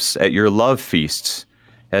reefs at your love feasts,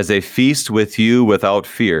 as they feast with you without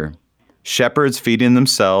fear. Shepherds feeding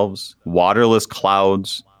themselves, waterless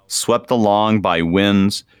clouds, swept along by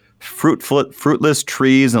winds, fruitless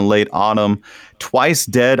trees in late autumn, twice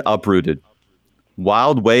dead uprooted.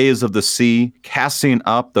 Wild waves of the sea, casting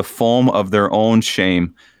up the foam of their own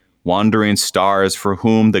shame, wandering stars for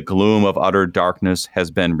whom the gloom of utter darkness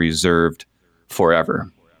has been reserved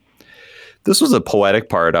forever. This was a poetic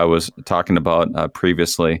part I was talking about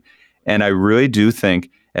previously, And I really do think,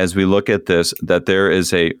 as we look at this, that there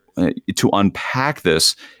is to unpack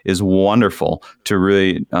this is wonderful, to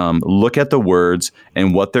really look at the words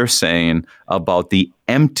and what they're saying about the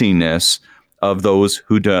emptiness of those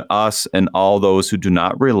who do us and all those who do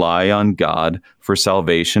not rely on God for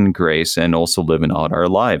salvation, grace, and also living out our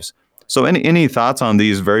lives. So any thoughts on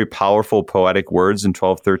these very powerful poetic words in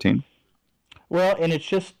 12:13? Well, and it's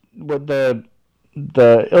just what the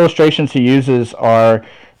illustrations he uses are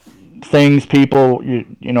things, people,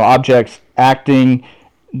 objects acting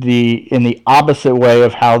in the opposite way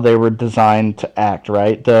of how they were designed to act,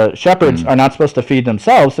 right? The shepherds are not supposed to feed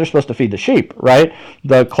themselves, they're supposed to feed the sheep, right?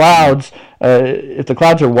 The clouds, if the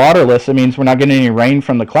clouds are waterless, it means we're not getting any rain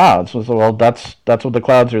from the clouds. So, well, that's what the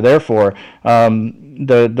clouds are there for.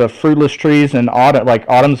 The fruitless trees in autumn, like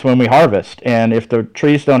autumn's when we harvest, and if the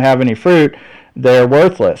trees don't have any fruit, they're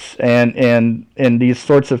worthless, and these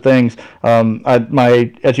sorts of things.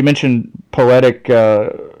 As you mentioned, poetic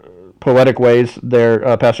ways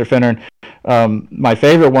there, Pastor Finnern. My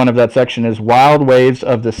favorite one of that section is wild waves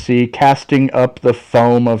of the sea casting up the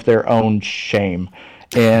foam of their own shame,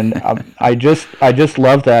 and I just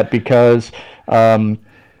love that because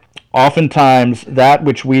oftentimes that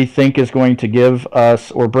which we think is going to give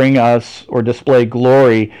us or bring us or display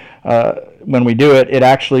glory, when we do it, it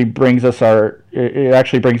actually brings us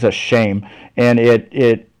shame, and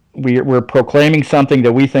we're proclaiming something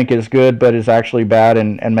that we think is good but is actually bad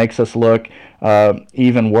and makes us look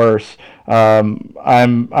even worse.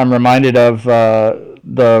 I'm reminded of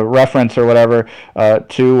the reference or whatever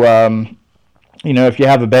to if you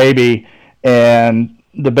have a baby and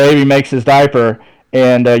the baby makes his diaper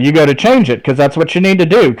and you go to change it because that's what you need to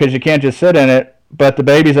do because you can't just sit in it, but the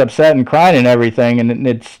baby's upset and crying and everything, and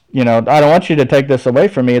it's I don't want you to take this away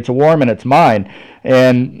from me, it's warm and it's mine.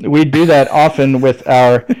 And we do that often with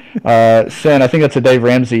our sin. I think that's a Dave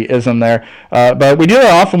Ramsey-ism there. But we do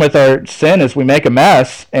that often with our sin as we make a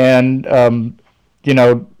mess, and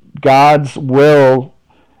God's will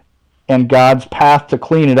and God's path to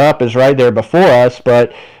clean it up is right there before us,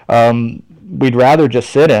 but we'd rather just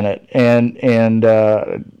sit in it. And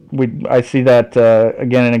I see that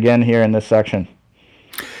again and again here in this section.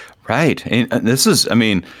 Right. And this is,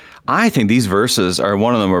 I think these verses are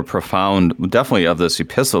one of them are profound, definitely of this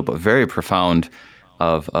epistle, but very profound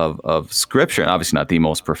of Scripture. Obviously not the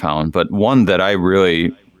most profound, but one that I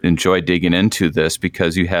really enjoy digging into this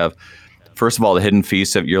because you have, first of all, the hidden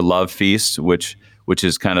feast of your love feast, which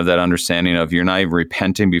is kind of that understanding of you're not even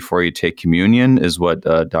repenting before you take communion, is what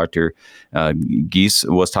Dr. Gies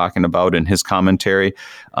was talking about in his commentary.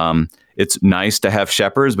 It's nice to have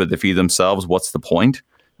shepherds, but they feed themselves. What's the point?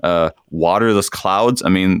 Waterless clouds.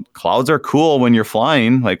 Clouds are cool when you're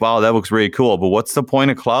flying. Like, wow, that looks really cool. But what's the point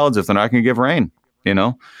of clouds if they're not going to give rain?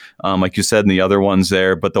 Like you said in the other ones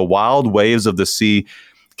there. But the wild waves of the sea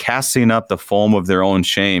casting up the foam of their own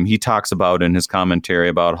shame. He talks about in his commentary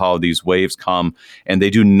about how these waves come and they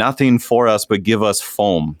do nothing for us but give us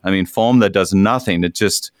foam. Foam that does nothing.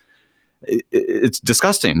 It's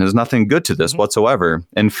disgusting. There's nothing good to this whatsoever.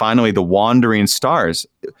 And finally, the wandering stars.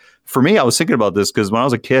 For me, I was thinking about this because when I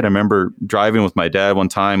was a kid, I remember driving with my dad one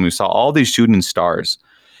time. We saw all these shooting stars.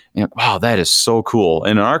 And wow, that is so cool.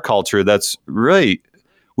 And in our culture, that's really,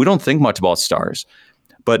 we don't think much about stars.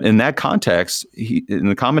 But in that context, in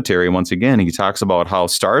the commentary, once again, he talks about how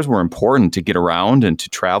stars were important to get around and to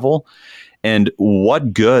travel. And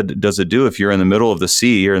what good does it do if you're in the middle of the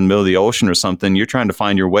sea or in the middle of the ocean or something, you're trying to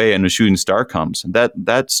find your way and a shooting star comes?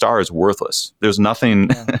 That star is worthless. There's nothing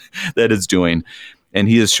that it's doing. And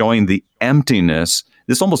he is showing the emptiness.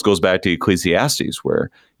 This almost goes back to Ecclesiastes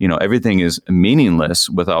where, everything is meaningless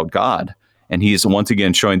without God. And he's once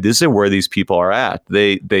again showing this is where these people are at.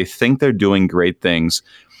 They think they're doing great things.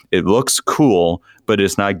 It looks cool, but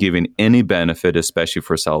it's not giving any benefit, especially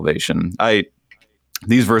for salvation.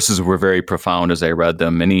 These verses were very profound as I read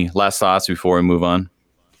them. Any last thoughts before we move on?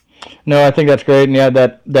 No, I think that's great. And yeah,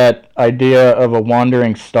 that idea of a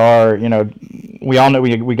wandering star, we all know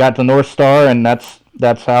we got the North Star, and that's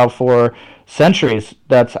how for centuries,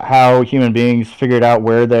 that's how human beings figured out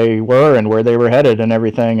where they were and where they were headed and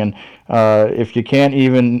everything. And if you can't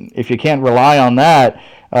rely on that,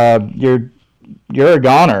 you're a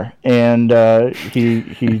goner. And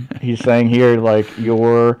he's saying here, like,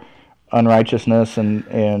 your unrighteousness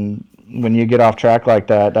and when you get off track like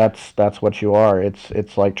that, that's what you are.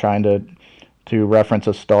 It's like trying to reference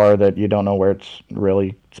a star that you don't know where it's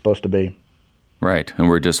really supposed to be. Right, and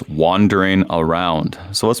we're just wandering around.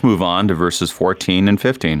 So let's move on to verses 14 and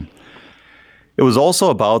 15. It was also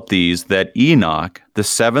about these that Enoch, the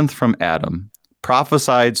seventh from Adam,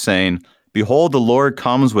 prophesied, saying, Behold, the Lord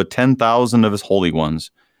comes with 10,000 of his holy ones,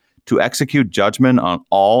 to execute judgment on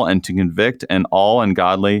all and to convict and all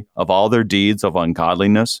ungodly of all their deeds of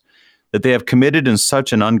ungodliness that they have committed in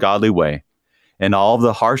such an ungodly way, and all of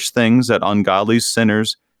the harsh things that ungodly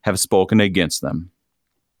sinners have spoken against them.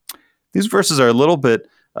 These verses are a little bit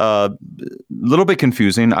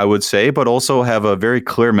confusing, I would say, but also have a very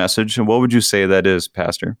clear message. And what would you say that is,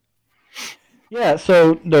 Pastor? Yeah,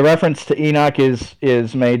 so the reference to Enoch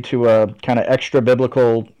is made to a kind of extra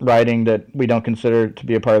biblical writing that we don't consider to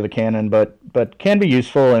be a part of the canon, but can be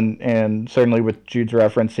useful, and certainly with Jude's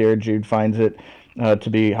reference here, Jude finds it to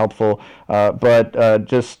be helpful. But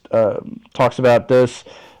just talks about this,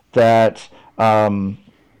 that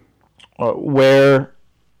where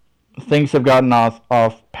things have gotten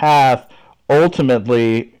off path,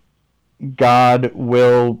 ultimately God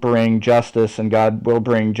will bring justice and God will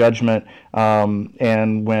bring judgment.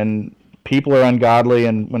 And when people are ungodly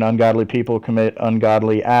and when ungodly people commit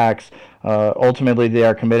ungodly acts, ultimately they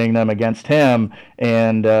are committing them against him,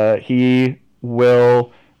 and he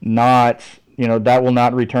will not, that will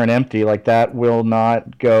not return empty. Like, that will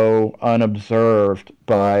not go unobserved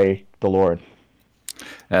by the Lord.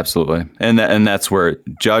 Absolutely. And that's where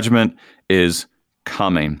judgment is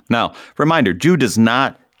coming. Now, reminder, Jude does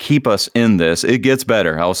not keep us in this. It gets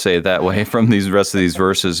better, I'll say it that way, from these rest of these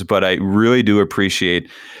verses, but I really do appreciate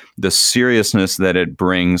the seriousness that it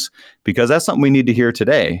brings, because that's something we need to hear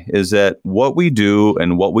today, is that what we do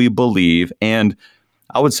and what we believe, and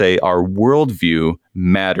I would say our worldview,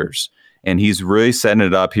 matters. And he's really setting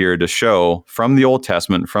it up here to show from the Old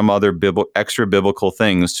Testament, from other extra biblical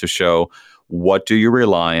things, to show what do you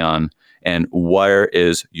rely on and where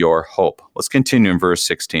is your hope. Let's continue in verse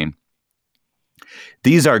 16.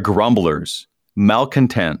 These are grumblers,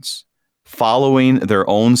 malcontents, following their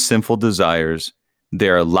own sinful desires. They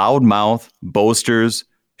are loudmouth boasters,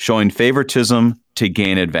 showing favoritism to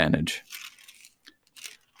gain advantage.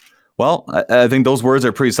 Well, I think those words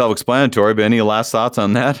are pretty self-explanatory, but any last thoughts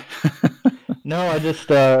on that? No, I just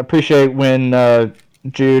appreciate when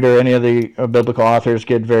Jude or any of the biblical authors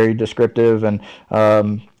get very descriptive, and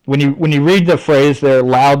when you read the phrase there,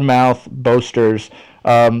 loudmouth boasters,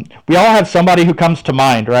 we all have somebody who comes to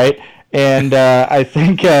mind, right? And I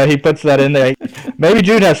think he puts that in there. Maybe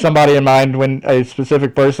Jude has somebody in mind, when a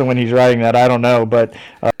specific person, when he's writing that. I don't know, but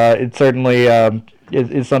it certainly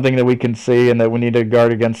is something that we can see and that we need to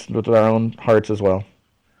guard against with our own hearts as well.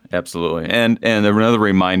 Absolutely. And another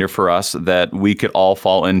reminder for us that we could all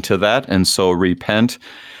fall into that, and so repent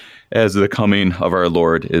as the coming of our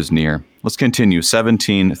Lord is near. Let's continue,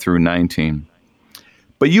 17 through 19.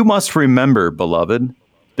 But you must remember, beloved,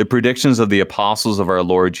 the predictions of the apostles of our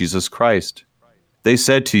Lord Jesus Christ. They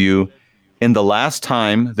said to you, in the last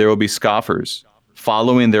time there will be scoffers,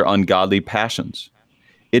 following their ungodly passions.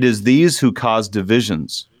 It is these who cause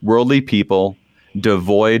divisions, worldly people,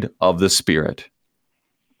 devoid of the Spirit.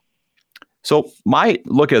 So my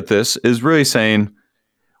look at this is really saying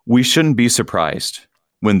we shouldn't be surprised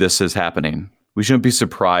when this is happening. We shouldn't be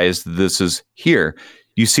surprised this is here.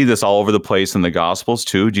 You see this all over the place in the Gospels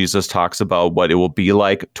too. Jesus talks about what it will be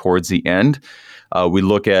like towards the end. We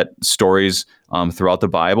look at stories throughout the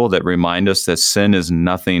Bible that remind us that sin is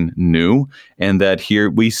nothing new, and that here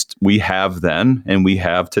we have then and we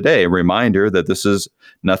have today a reminder that this is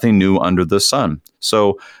nothing new under the sun.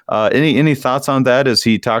 So any thoughts on that as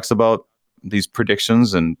he talks about these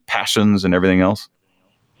predictions and passions and everything else?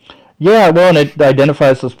 Yeah, well, and it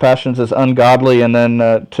identifies those passions as ungodly, and then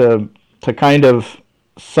to kind of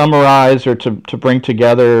summarize or to bring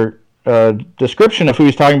together a description of who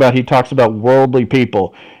he's talking about, he talks about worldly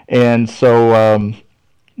people. And so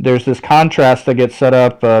there's this contrast that gets set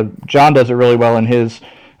up. John does it really well in his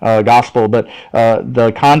gospel, but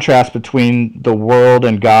the contrast between the world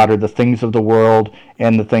and God, or the things of the world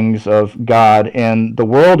and the things of God. And the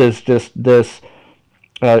world is just this,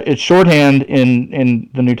 it's shorthand in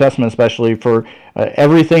the New Testament especially for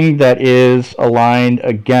everything that is aligned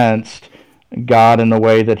against God in the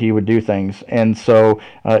way that he would do things. And so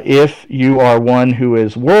if you are one who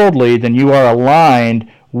is worldly, then you are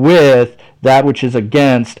aligned with that which is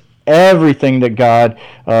against everything that God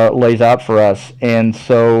lays out for us. And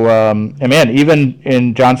so, and man, even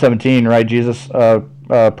in John 17, right, Jesus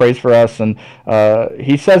prays for us, and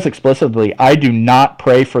he says explicitly, I do not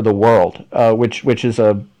pray for the world, which is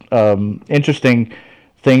a interesting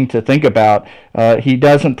thing to think about. He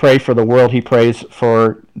doesn't pray for the world. He prays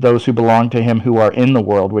for those who belong to him, who are in the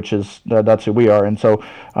world, which is that's who we are. And so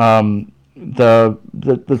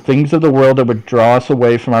the things of the world that would draw us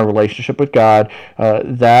away from our relationship with God,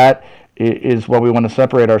 that is what we want to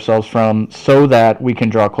separate ourselves from, so that we can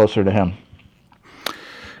draw closer to him.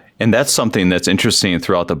 And that's something that's interesting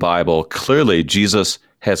throughout the Bible. Clearly, Jesus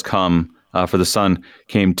has come, for the Son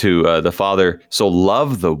came to the Father, so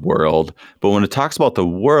loved the world. But when it talks about the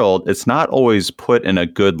world, it's not always put in a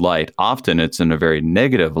good light. Often it's in a very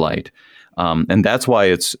negative light. And that's why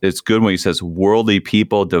it's good when he says worldly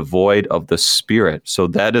people devoid of the Spirit. So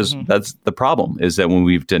that's the problem, is that when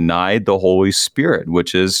we've denied the Holy Spirit,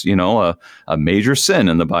 which is, a major sin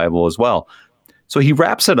in the Bible as well. So he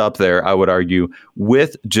wraps it up there, I would argue,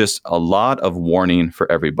 with just a lot of warning for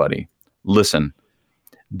everybody. Listen,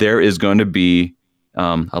 there is going to be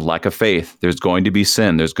a lack of faith. There's going to be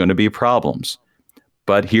sin. There's going to be problems.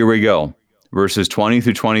 But here we go. Verses 20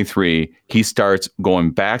 through 23, he starts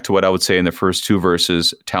going back to what I would say in the first two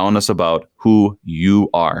verses, telling us about who you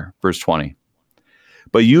are. Verse 20.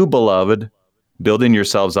 But you, beloved, building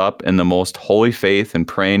yourselves up in the most holy faith and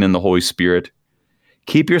praying in the Holy Spirit,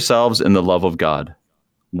 keep yourselves in the love of God,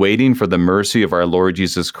 waiting for the mercy of our Lord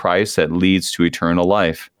Jesus Christ that leads to eternal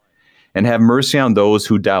life. And have mercy on those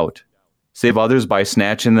who doubt. Save others by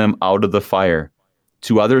snatching them out of the fire.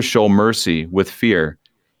 To others show mercy with fear,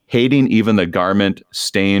 hating even the garment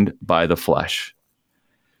stained by the flesh.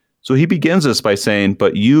 So he begins this by saying,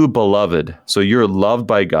 but you, beloved, so you're loved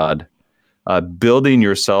by God, building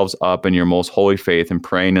yourselves up in your most holy faith and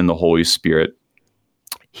praying in the Holy Spirit.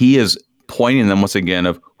 He is pointing them once again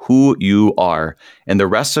of who you are. And the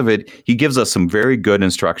rest of it, he gives us some very good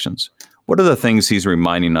instructions. What are the things he's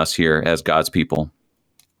reminding us here as God's people?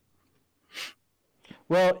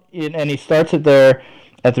 Well, and he starts it there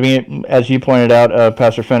at the beginning, as you pointed out,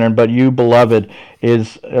 Pastor Fenner, but you, beloved,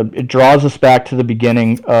 it draws us back to the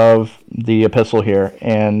beginning of the epistle here,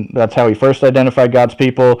 and that's how he first identified God's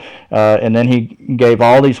people, and then he gave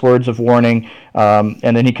all these words of warning, and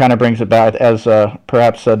then he kind of brings it back, as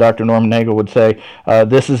perhaps Dr. Norman Nagel would say,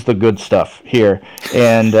 this is the good stuff here,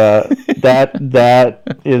 and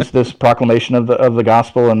that is this proclamation of the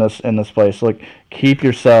gospel in this place. Like, keep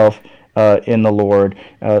yourself in the Lord.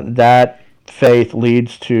 That faith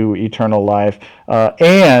leads to eternal life.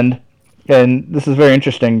 And this is very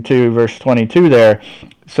interesting too, verse 22 there,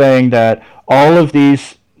 saying that all of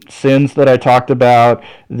these sins that I talked about,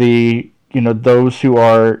 those who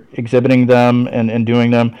are exhibiting them and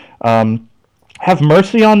doing them, have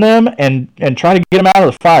mercy on them and try to get them out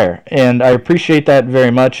of the fire. And I appreciate that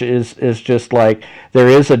very much, is just like there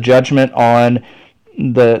is a judgment on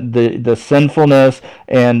the sinfulness,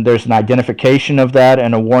 and there's an identification of that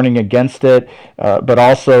and a warning against it, but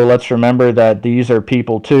also let's remember that these are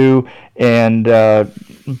people too, and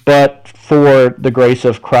but for the grace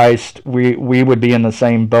of Christ we would be in the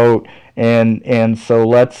same boat, and so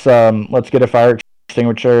let's get a fire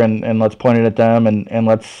extinguisher and let's point it at them, and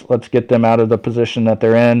let's get them out of the position that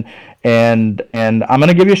they're in, and I'm going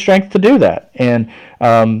to give you strength to do that. And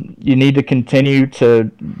you need to continue to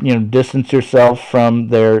distance yourself from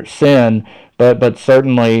their sin, but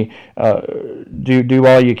certainly do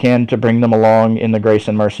all you can to bring them along in the grace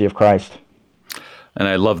and mercy of Christ. And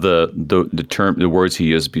I love the words he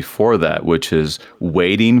used before that, which is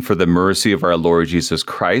waiting for the mercy of our Lord Jesus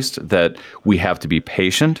Christ, that we have to be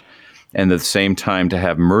patient, and at the same time to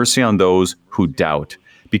have mercy on those who doubt.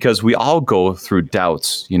 Because we all go through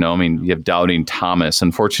doubts, you have Doubting Thomas.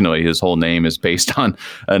 Unfortunately, his whole name is based on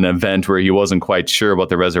an event where he wasn't quite sure about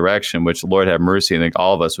the resurrection, which, Lord have mercy, I think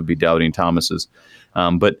all of us would be Doubting Thomases.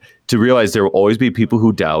 But to realize there will always be people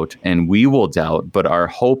who doubt, and we will doubt, but our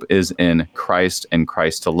hope is in Christ and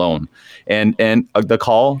Christ alone. And the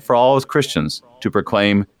call for all as Christians to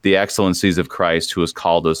proclaim the excellencies of Christ who has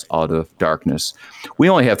called us out of darkness. We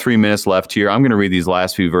only have 3 minutes left here. I'm going to read these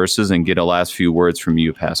last few verses and get a last few words from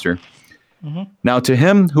you, Pastor. Mm-hmm. Now to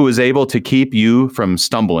him who is able to keep you from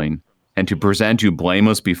stumbling and to present you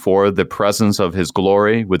blameless before the presence of his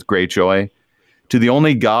glory with great joy, to the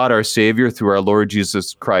only God, our Savior, through our Lord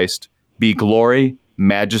Jesus Christ, be glory,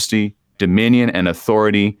 majesty, dominion, and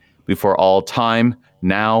authority before all time,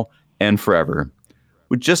 now and forever.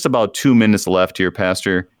 With just about 2 minutes left here,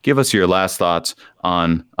 Pastor, give us your last thoughts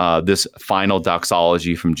on this final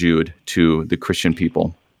doxology from Jude to the Christian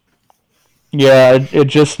people. Yeah,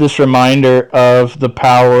 it's just this reminder of the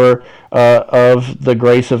power of the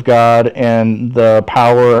grace of God and the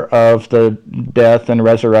power of the death and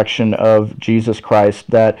resurrection of Jesus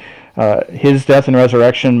Christ, that his death and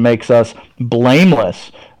resurrection makes us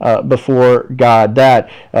blameless before God,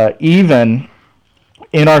 that even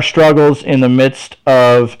in our struggles, in the midst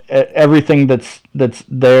of everything that's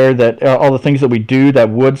there, that all the things that we do that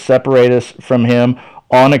would separate us from him,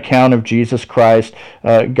 on account of Jesus Christ,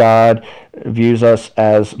 God views us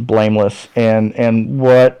as blameless. And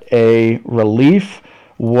what a relief,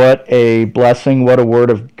 what a blessing, what a word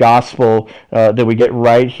of gospel that we get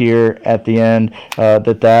right here at the end,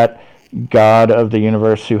 that God of the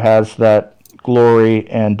universe who has that glory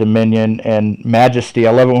and dominion and majesty.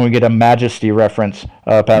 I love it when we get a majesty reference,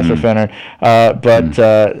 Pastor Fenner.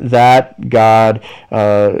 That God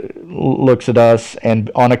looks at us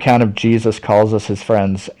and on account of Jesus calls us his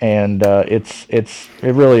friends. And it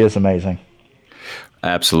really is amazing.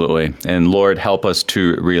 Absolutely. And Lord, help us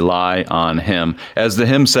to rely on him. As the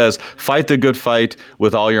hymn says, fight the good fight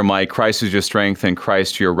with all your might. Christ is your strength and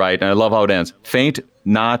Christ your right. And I love how it ends. Faint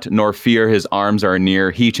not, nor fear, his arms are near.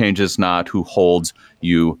 He changes not, who holds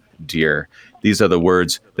you dear. These are the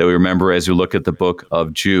words that we remember as we look at the book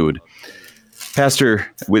of Jude. Pastor,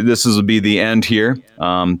 this will be the end here,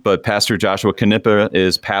 but Pastor Joshua Knippa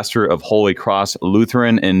is pastor of Holy Cross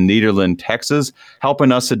Lutheran in Nederland, Texas,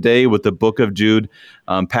 helping us today with the book of Jude.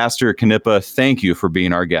 Pastor Knippa, thank you for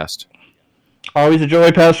being our guest. Always a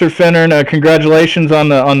joy, Pastor Fenner, and congratulations on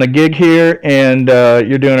the gig here, and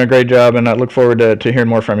you're doing a great job, and I look forward to hearing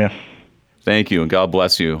more from you. Thank you, and God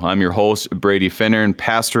bless you. I'm your host, Brady Fenner, and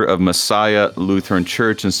pastor of Messiah Lutheran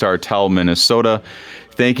Church in Sartell, Minnesota.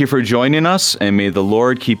 Thank you for joining us, and may the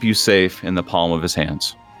Lord keep you safe in the palm of his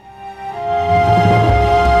hands.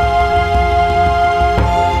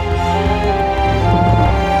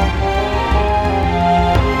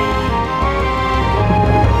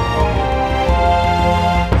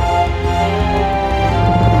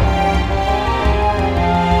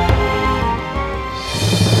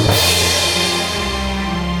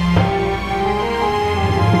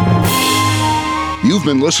 You've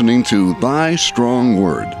been listening to Thy Strong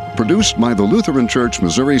Word, produced by the Lutheran Church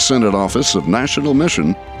Missouri Synod Office of National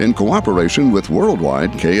Mission in cooperation with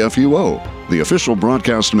Worldwide KFUO, the official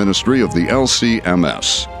broadcast ministry of the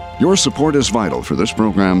LCMS. Your support is vital for this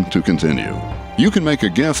program to continue. You can make a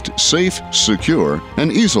gift safe, secure,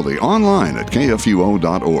 and easily online at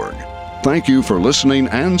kfuo.org. Thank you for listening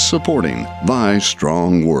and supporting Thy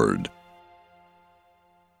Strong Word.